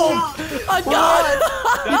 Boom! I got it!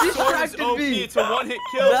 That sword is distracted OP. me. It's a one-hit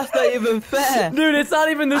kill. That's not even fair. Dude, it's not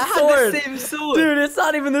even the I sword. had the same sword. Dude, it's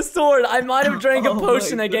not even the sword. I might have drank a Oh my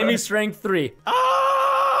potion that gave me God. strength 3.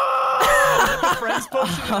 Ah! The friend's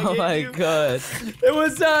potion that Oh they my gave you? god. It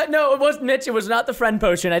was, no, it wasn't Mitch. It was not the friend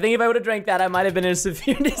potion. I think if I would have drank that, I might have been in a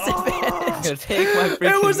severe disadvantage. Yo, take my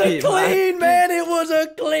freaking It was a meat, man. clean, man. It was a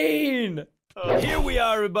clean. Here we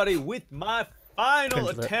are, everybody, with my final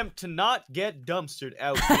attempt to not get dumpstered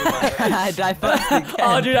out. I died first again.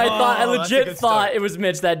 Oh, dude, I legit thought start. it was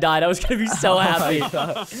Mitch that died. I was gonna be so happy.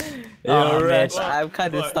 You're Mitch. I'm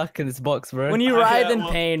kind of stuck in this box, bro. When you writhe in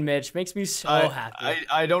pain, Mitch, makes me so happy.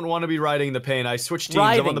 I don't want to be riding the pain. I switched teams.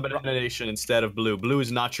 I'm on the Banana Nation instead of Blue. Blue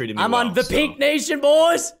is not treating me I'm well. on the Pink Nation,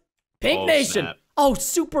 boys. Pink Nation. Snap. Oh,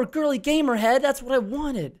 super girly gamer head. That's what I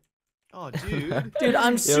wanted. Oh, dude. Dude,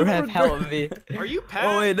 I'm super Ref, help me. Are you Pat?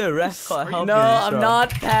 Oh, wait, no, Ref can't help me. No, I'm not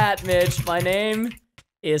Pat, Mitch. My name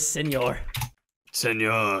is Senor.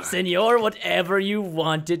 Senor. Senor, whatever you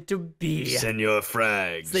want it to be. Senor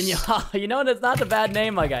Frags. Senor. You know, that's not a bad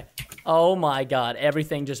name, my guy. Oh my god,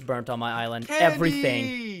 everything just burnt on my island. Candy.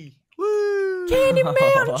 Everything. Woo.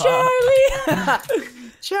 Candyman, Charlie.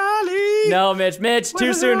 Charlie. No, Mitch,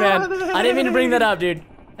 too soon, man. I didn't mean to bring that up, dude.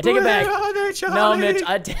 I take it back. No, Mitch,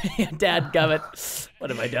 Dad, gummit. What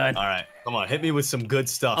have I done? All right, come on, hit me with some good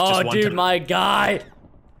stuff. Oh, Just one dude, time. my guy.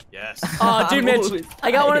 Yes. Oh, dude, Mitch,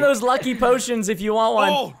 I got one of those lucky potions if you want one.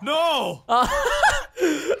 Oh no!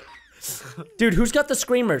 Dude, who's got the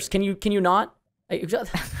screamers? Can you not? I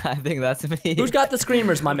think that's me. Who's got the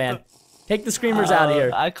screamers, my man? Take the screamers out of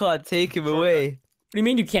here. I can't take him away. What do you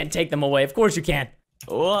mean you can't take them away? Of course you can.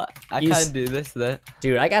 What? I can't do this then.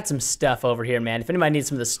 Dude, I got some stuff over here, man. If anybody needs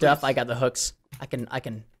some of the stuff, I got the hooks. I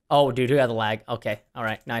can. Oh, dude, who got the lag? Okay, all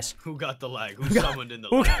right, nice. Who got the lag? Who summoned in the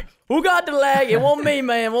lag? Who got the lag? It won't me,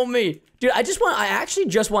 man. It won't me. Dude, I actually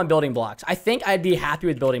just want building blocks. I think I'd be happy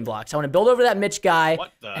with building blocks. I want to build over that Mitch guy,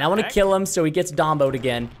 and I want to kill him so he gets domboed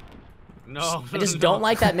again. No, I just don't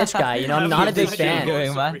like that Mitch guy. You know, I'm not a big fan.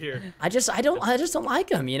 Going, man. I just don't like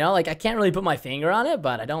him. You know, like I can't really put my finger on it,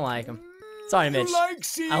 but I don't like him. Sorry, Mitch.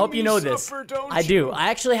 I hope you know this. I do. I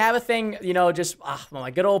actually have a thing, you know, just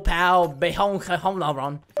my good old pal. Oh,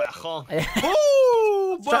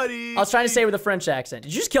 buddy. I was trying to say it with a French accent.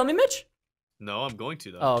 Did you just kill me, Mitch? No, I'm going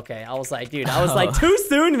to though. Oh, okay. I was like, dude, too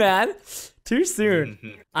soon, man. Too soon.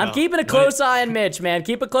 I'm keeping a close eye on Mitch, man.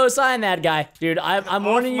 Keep a close eye on that guy. Dude, I'm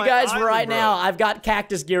warning you guys right now. I've got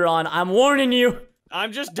cactus gear on. I'm warning you.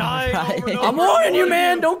 I'm just dying over and over. I'm warning you,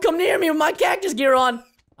 man. Don't come near me with my cactus gear on.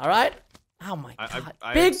 All right? Oh my god.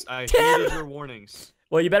 Big I Tim. heeded your warnings.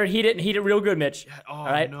 Well, you better heat it and heat it real good, Mitch. Oh, all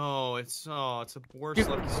right? no, it's a worse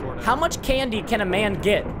lucky sword. How much candy can a man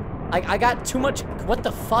get? I got too much. What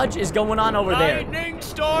the fudge is going on over there? Lightning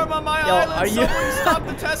storm on my island. Are you? Someone stop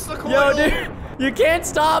the Tesla coil. Yo, dude, you can't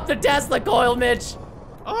stop the Tesla coil, Mitch.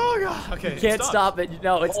 Oh god. Okay. You can't stop it.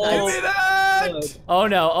 No, it's not. Give me that. Oh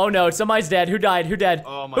no! Oh no! Somebody's dead. Who died? Who dead?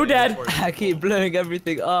 Oh, my Who dead? I keep blowing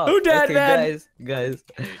everything up. Who dead, okay, man? Guys.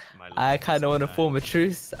 I kind of want to form a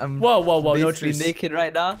truce. I'm whoa! No truce. Naked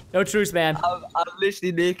right now. No truce, man. I'm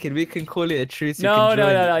literally naked. We can call it a truce.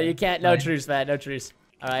 No. You can't. No truce, man. No truce.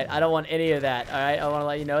 All right. I don't want any of that. All right. I want to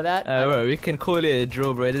let you know that. Bro, we can call it a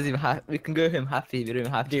draw, bro. It doesn't even have. We can go home happy. We don't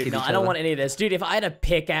have to. Dude, kill no, each I don't other. want any of this, dude. If I had a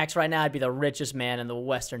pickaxe right now, I'd be the richest man in the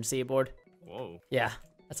Western Seaboard. Whoa. Yeah,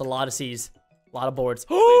 that's a lot of seas, a lot of boards.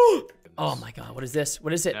 Oh my god, what is this?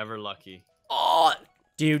 What is it? Never lucky. Oh,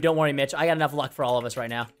 dude, don't worry, Mitch. I got enough luck for all of us right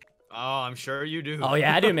now. Oh, I'm sure you do. Oh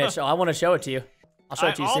yeah, I do, Mitch. Oh, I want to show it to you. I'll show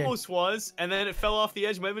it to you soon. I almost was, and then it fell off the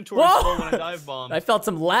edge of my inventory store when I dive bombed. I felt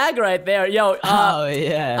some lag right there. Yo, oh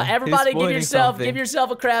yeah. Everybody give yourself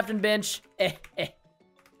a crafting bench.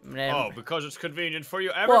 Oh, because it's convenient for you.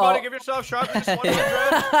 Everybody give yourself sharpness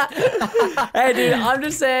 100. Hey, dude, I'm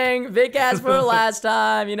just saying, Vic asked for it last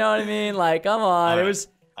time. You know what I mean? Like, come on. Right. It was.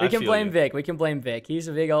 We can blame Vic. We can blame Vic. He's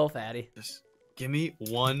a big old fatty. Just give me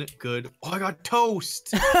one good. Oh, I got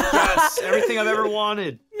toast. Yes, everything I've ever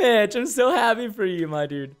wanted. Mitch, I'm so happy for you, my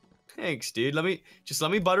dude. Thanks, dude. Let me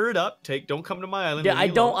butter it up. Don't come to my island. Yeah, I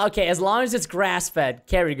don't. Okay, as long as it's grass-fed,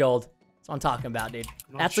 Kerrygold. That's what I'm talking about, dude.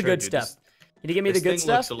 That's the good stuff. Can you give me the good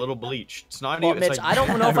stuff? This thing looks a little bleached. It's not even. Mitch, like, I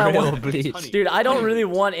don't know if I want bleached. Dude, I don't really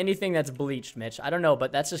want anything that's bleached, Mitch. I don't know,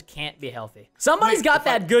 but that just can't be healthy. Somebody's got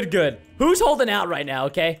that good. Who's holding out right now,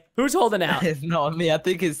 okay? Who's holding out? It's not me. I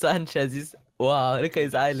think it's Sanchez. Wow, look at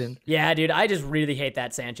his island. Yeah, dude, I just really hate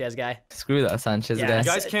that Sanchez guy. Screw that Sanchez guy. You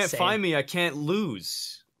guys can't find me. I can't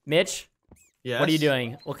lose. Mitch? Yes? What are you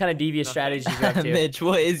doing? What kind of devious strategies you up to? Mitch,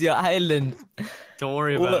 what is your island? Don't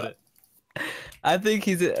worry about it. I think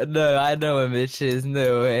he's no. I know where Mitch is.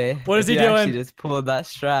 No way. What is he He doing? just pulled that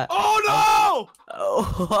strat. Oh no!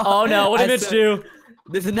 Oh no! What did Mitch do?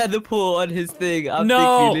 There's another pool on his thing.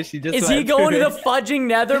 No! Is he going to the fudging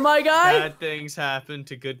nether, my guy? Bad things happen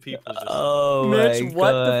to good people. Oh Mitch, my God.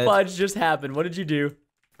 what the fudge just happened? What did you do?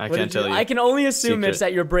 I can't tell you. I can only assume, Mitch,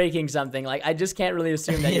 that you're breaking something. Like, I just can't really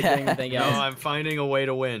assume that you're doing anything else. No, I'm finding a way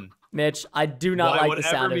to win. Mitch, I do not like the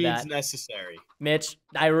sound of that. Whatever means necessary. Mitch,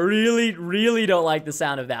 I really don't like the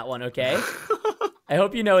sound of that one, okay? I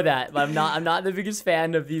hope you know that. But I'm not the biggest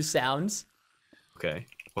fan of these sounds. Okay.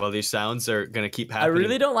 Well, these sounds are gonna keep I happening.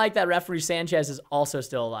 really don't like that referee Sanchez is also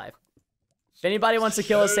still alive. If anybody wants to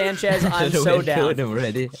kill a Sanchez, I'm so down. Killed him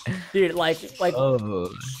already. Dude, like Oh.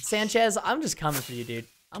 Sanchez, I'm just coming for you, dude.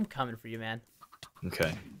 I'm coming for you, man.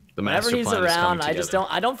 Okay. The Whenever master he's plan is around, coming together.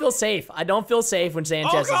 I don't feel safe. I don't feel safe when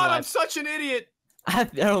Sanchez is Oh god, alive. I'm such an idiot. I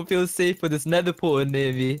don't feel safe with this nether portal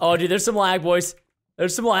near me. Oh, dude, there's some lag, boys.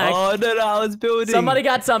 There's some lag. Oh no, I was building. Somebody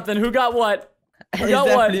got something. Who got what? Who It's got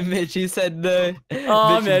what? definitely Mitch. He said no.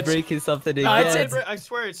 Oh, Mitch Mitch. is breaking something No, again. I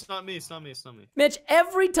swear it's not me. It's not me. It's not me. Mitch,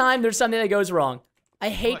 every time there's something that goes wrong, I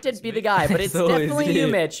hate What, to it's be me? the guy, but it's It's always definitely you,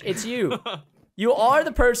 you. Mitch. It's you. You are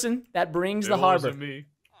the person that brings the It harbor. wasn't me.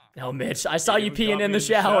 No, Mitch, I saw you It peeing got in me the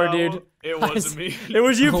shower, dude. It wasn't me. It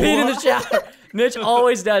was you peeing in the What? shower. Mitch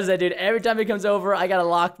always does that, dude. Every time he comes over, I gotta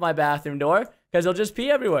lock my bathroom door because he'll just pee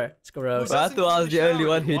everywhere. It's gross. But I thought I was the only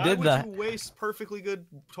one who did that. Why would you waste perfectly good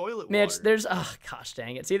toilet Mitch, water? there's gosh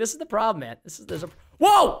dang it. See, this is the problem, man. There's a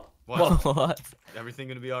whoa. What? What? Everything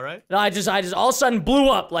gonna be all right? No, I just all of a sudden blew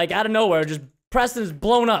up like out of nowhere. Just Preston's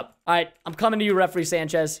blown up. All right, I'm coming to you, referee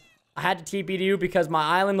Sanchez. I had to TP to you because my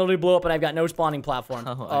island literally blew up and I've got no spawning platform.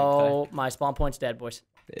 Oh my My spawn point's dead, boys.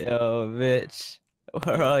 Yo, Mitch.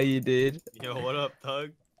 Where are you, dude? Yo, what up,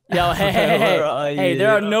 thug? Yo, hey, Where are hey, you?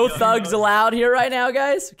 there are no Yo, yo, thugs yo. allowed here right now,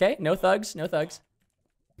 guys. Okay, no thugs, no thugs,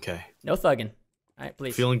 Okay. no thugging. All right,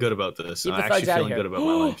 please. Feeling good about this. Keep I'm the thugs actually outta feeling here. good about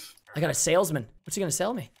my life. I got a salesman. What's he gonna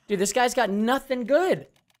sell me? Dude, this guy's got nothing good.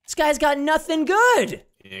 This guy's got nothing good.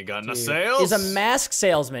 You ain't got no Dude, sales? He's a mask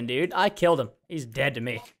salesman, dude. I killed him. He's dead to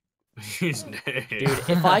me. He's dead. Dude,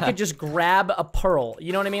 if I could just grab a pearl,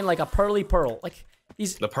 you know what I mean? Like a pearly pearl. Like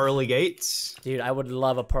these. The pearly gates? Dude, I would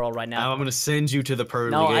love a pearl right now. I'm gonna send you to the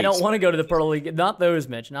pearly No, gates. I don't want to go to the pearly. Not those,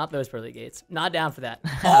 Mitch. Not those pearly gates. Not down for that.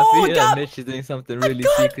 I Oh, feel I got, that Mitch is doing something really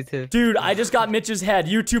got- secretive. dude, I just got Mitch's head.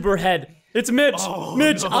 YouTuber head. It's Mitch. Oh,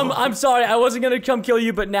 Mitch, no. I'm sorry. I wasn't gonna come kill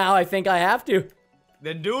you, but now I think I have to.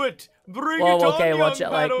 Then do it. Bring Whoa, it on, okay, watch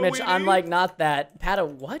young it. Like Mitch, I'm Padaweenie. like not that.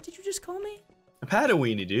 What did you just call me? A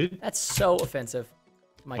Padaweenie, dude. That's so offensive.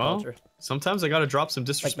 to My Well, culture. sometimes I gotta drop some Like,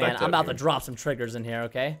 disrespect. man, I'm out about here. to drop some triggers in here,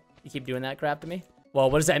 okay? You keep doing that crap to me? Well,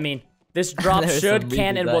 what does that mean? This drop There's should, some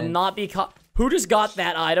can, and will redesign. not be caught. Who just got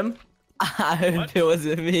that item? I hope it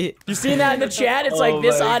wasn't me. You seen that in the chat? It's Oh like,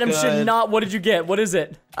 this my item should God. not. What did you get? What is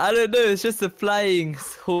it? I don't know. It's just a flying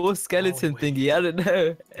horse skeleton wait. thingy. I don't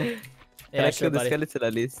know. Can Yeah, I sure, kill the buddy. skeleton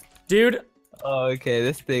at least? Dude, Oh, okay.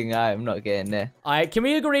 This thing, I'm not getting there. all right, can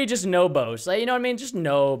we agree just no bows? Like, you know what I mean? Just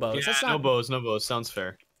no bows. Yeah, That's no not, bows, no bows. Sounds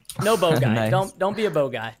fair. no bow guy. Nice. Don't be a bow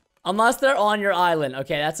guy. Unless they're on your island.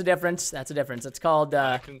 Okay, that's a difference. That's a difference. It's called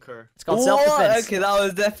I concur. self-defense. What? Okay, that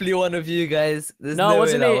was definitely one of you guys. There's No, it way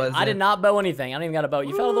wasn't that me. wasn't. I did not bow anything. I don't even got a bow.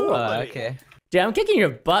 You fell to the wall. Oh, okay. Dude, I'm kicking your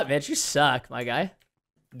butt, Mitch. You suck, my guy.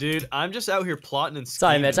 Dude, I'm just out here plotting and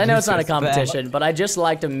Sorry, scheming. Mitch. I know it's not a Just bad. competition, but I just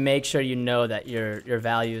like to make sure you know that your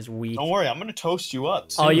value is weak. Don't worry, I'm gonna toast you up.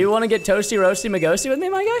 Oh, soon. you want to get toasty, roasty, magosi with me,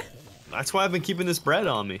 my guy? That's why I've been keeping this bread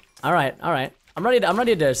on me. All right, all right. I'm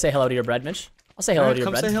ready to say hello to your bread, Mitch. I'll say hello Alright, to your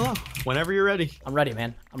come bread. say hello whenever you're ready. I'm ready,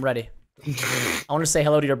 man. I'm ready. I want to say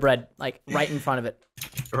hello to your bread, like right in front of it.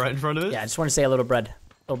 Right in front of it. Yeah, I just want to say a little bread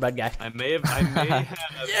guy. I may have.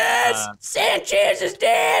 Yes, Sanchez is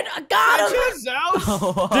dead. I got him. Sanchez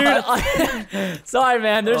out. Dude, sorry,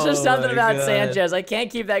 man. There's just Oh something my about God. Sanchez. I can't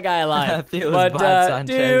keep that guy alive. That feels But bad,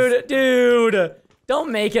 Sanchez. dude,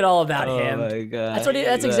 don't make it all about Oh him. my God.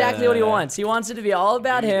 That's exactly what he wants. He wants it to be all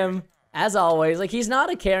about him, as always. Like, he's not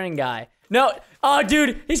a caring guy. No, oh,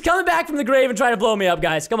 dude, he's coming back from the grave and trying to blow me up,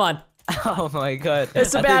 guys. Come on. Oh my God.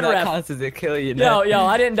 It's a I bad think that rep. counts as a kill, you know. Yo,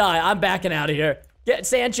 I didn't die. I'm backing out of here. Get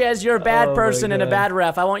Sanchez, you're a bad Oh my person and a God. bad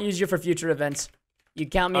ref. I won't use you for future events. You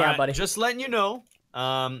count me out, Alright, buddy. just letting you know.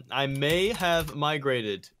 I may have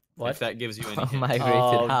migrated. What? If that gives you any Oh hint. my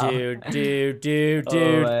Oh, God. dude.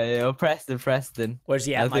 Oh, my, yo, Preston. Where's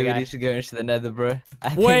he I at, my think we guy? need to go into the nether, bro. I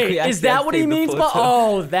think Wait, we is actually that have what to he take the means? portal.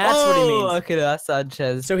 Oh, that's what he means. Okay, that's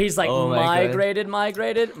Sanchez. So he's like Oh my God. migrated.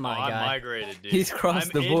 My I'm guy. migrated, dude. He's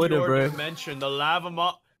crossed I'm the border, in your bro. dimension, the lava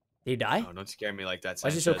mob. Did he die? Oh, don't scare me like that, Why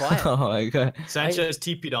is Sanchez. he so quiet? Oh my God. Sanchez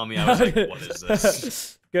TP'd on me. I was like, what is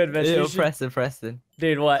this? Good, Mitch. Yo, You should- Preston.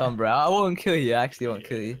 Dude, what? Come, bro. I won't kill you. I actually won't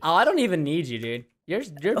kill you. Oh, I don't even need you, dude. You're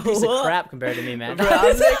a piece of What? crap compared to me, man. Bro,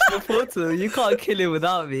 I'm next to the portal. You can't kill him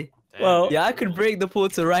without me. Damn, Well- dude. Yeah, I could break the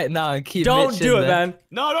portal right now and keep Don't Mitch do in it, there. man.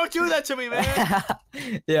 No, don't do that to me, man.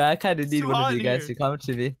 Yeah, I kind of need too one hot of you in guys here. to come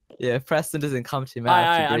to me. Yeah, if Preston doesn't come to me, All I right,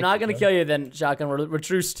 have to I'm break not it, gonna bro. kill you then, Shotgun. We're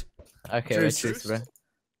truced. Okay, Truce. truce, bro.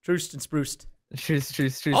 Truced and spruced.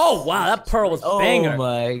 Truce. Oh, wow, that pearl was Oh banger.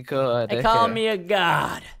 my God. They okay. call me a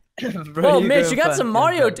god. Bro, Oh, Mitch, you got some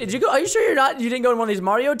Mario. Did you go? Are you sure you didn't go in one of these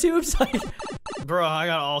Mario tubes? Bro, I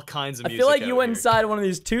got all kinds of I music feel like you went here. inside one of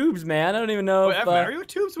these tubes, man. I don't even know. Wait, I have Mario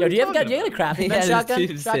tubes? Yo, do you get a crafting bench, Yeah, shotgun?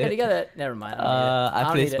 tubes, Shotgun, yeah. you got it? Never mind. I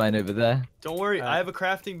placed mine over there. Don't worry, I have a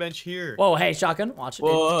crafting bench here. Whoa, hey, shotgun, watch it.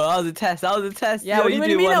 Dude. Whoa, that was a test. That was a test. Yeah, Yo, what do you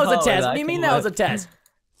mean one that was a part test? with What do you mean that was a test?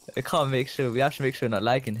 I can't make sure. We have to make sure we're not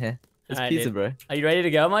lagging here. It's Alright, pizza, dude. bro. Are you ready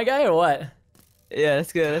to go, my guy, or what? Yeah,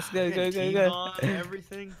 let's go. Let's go.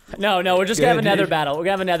 Everything. No, we're just gonna have Good, another dude. battle. We're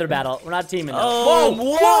gonna have another battle. We're not teaming. Oh, Whoa!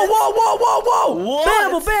 What?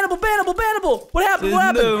 Bannable! What happened? There's What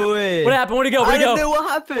happened? no way. What happened? Where'd he go? I Where'd he don't go? know what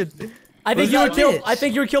happened. I think Was you were that killed. Mitch? I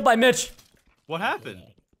think you were killed by Mitch. What happened?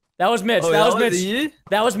 That was Mitch. Oh, that was wasn't Mitch. you?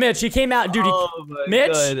 That was Mitch. He came out, dude. Oh my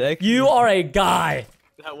Mitch, God, okay. you are a guy.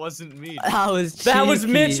 That wasn't me. That was cheeky. That was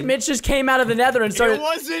Mitch. Mitch just came out of the nether and started. It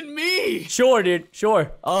wasn't me. Sure, dude.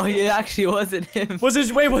 Sure. Oh, it actually wasn't him. Was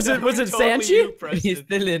it? Wait, was it Totally Sanchi? you, Preston. He's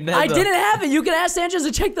still in there. I didn't have it. You can ask Sanchez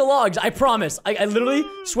to check the logs. I promise. I literally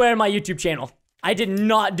swear on my YouTube channel. I did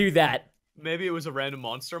not do that. Maybe it was a random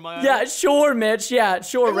monster on my Yeah, sure, Mitch. Yeah,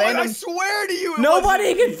 sure. Wait, Random. I swear to you, it Nobody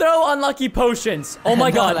wasn't can me. throw unlucky potions. Oh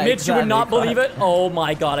my God, Like Mitch, you would that, not like believe that. it. Oh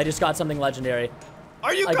my God, I just got something legendary.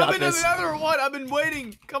 Are you I got coming to this. the other or what? I've been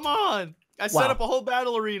waiting. Come on. I set Wow. up a whole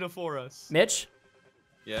battle arena for us. Mitch,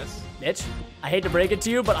 Yes. Mitch, I hate to break it to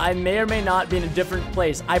you, but I may or may not be in a different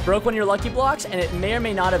place. I broke one of your lucky blocks, and it may or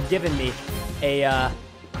may not have given me a, a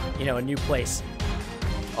new place.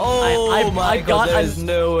 Oh I my got God, a- there's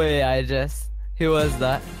no way. Who was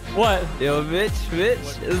that? What? Yo, Mitch?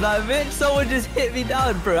 Is that Mitch? Someone just hit me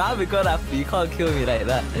down, bro. I haven't got after you. You can't kill me like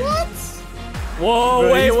that. What? Whoa,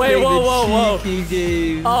 Bro, wait, he's whoa, playing the whoa. cheeky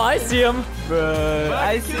game. Oh, I see him. Bro, But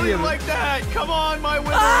I I see kill you him. like that. Come on, my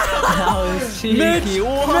winner. That was cheeky. Mitch,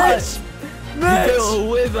 What? Mitch. Little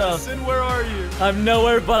wither. Listen, where are you? I'm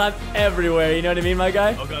nowhere, but I'm everywhere. You know what I mean, my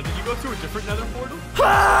guy? Oh God, did you go through a different nether portal?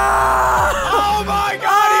 Ah! Oh my God,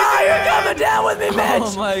 Ah, he you're did. coming down with me, Mitch.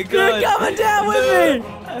 Oh my You're God. coming down with me.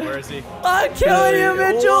 Where is he? I'm killing you,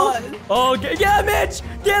 Mitchell. What? Oh, yeah, Mitch.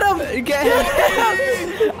 Get him. Get him.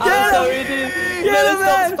 I'm sorry, dude. Get him,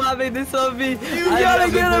 man. Stop spamming this on me. You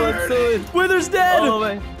gotta get him. Wither's dead. Oh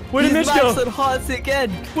my. Where did He's Mitch back go? on hearts again.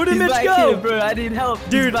 Where did He's Mitch back go? Here, bro. I need help.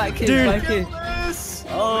 Dude, He's back here. dude. Back here. This.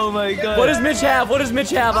 Oh my God. What does Mitch have? What does Mitch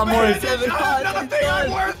have? I'm worried. Seven hearts. Nothing.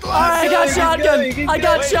 I'm worthless. All right, I got Keep shotgun. going, keep I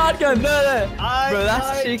got going. shotgun. No. I Bro, that's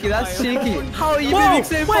died cheeky. That's by cheeky. own- How are you Whoa, moving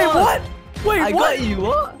so wait, fast? what? Wait, I what? got you.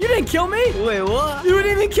 What? You didn't kill me? Wait, what? You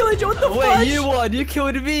didn't even kill each other. What the fuck? Wait, you won. You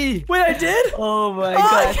killed me. Wait, I did? Oh my Oh,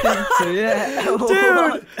 God. I think so, yeah.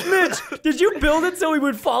 Dude, Mitch, did you build it so we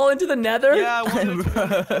would fall into the nether? Yeah, I wanted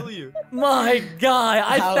to kill you. My God,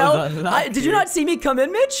 I That was felt. unlucky. Did you not see me come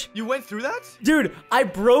in, Mitch? You went through that? Dude, I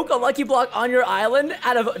broke a lucky block on your island.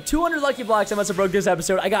 Out of 200 lucky blocks I must have broke this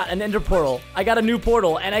episode, I got an ender portal. I got a new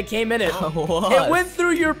portal, and I came in it. What? It went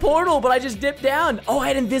through your portal, but I just dipped down. Oh, I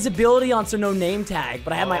had invisibility on, so no name tag,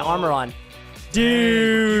 but I had my armor on.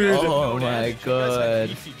 Dude. Oh my You guys had God.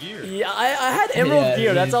 beefy gear. Yeah, I had emerald Yeah,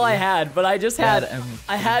 gear. That's all I easy. had, but I just Yeah, had the emerald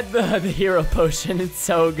I had the hero potion. It's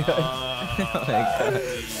so good. Oh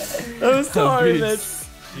my God. I'm sorry, Mitch. boost.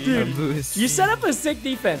 Dude, Boost. you set up a sick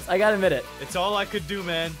defense. I gotta admit it. It's all I could do,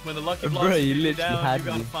 man. When the lucky Bro, blocks you shoot you literally down, had you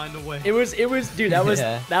gotta me. find a way. It was, dude. That was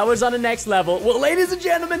Yeah. that was on the next level. Well, ladies and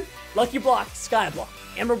gentlemen, Lucky Block, Sky Block,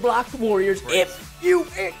 Emerald Block Warriors. If you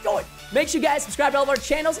enjoyed, make sure you guys subscribe to all of our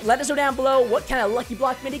channels. Let us know down below what kind of Lucky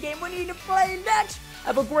Block minigame we need to play next.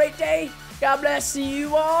 Have a great day. God bless. See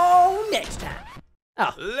you all next time.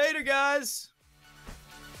 Oh, Later, guys.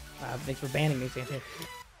 thanks for banning me, Santa.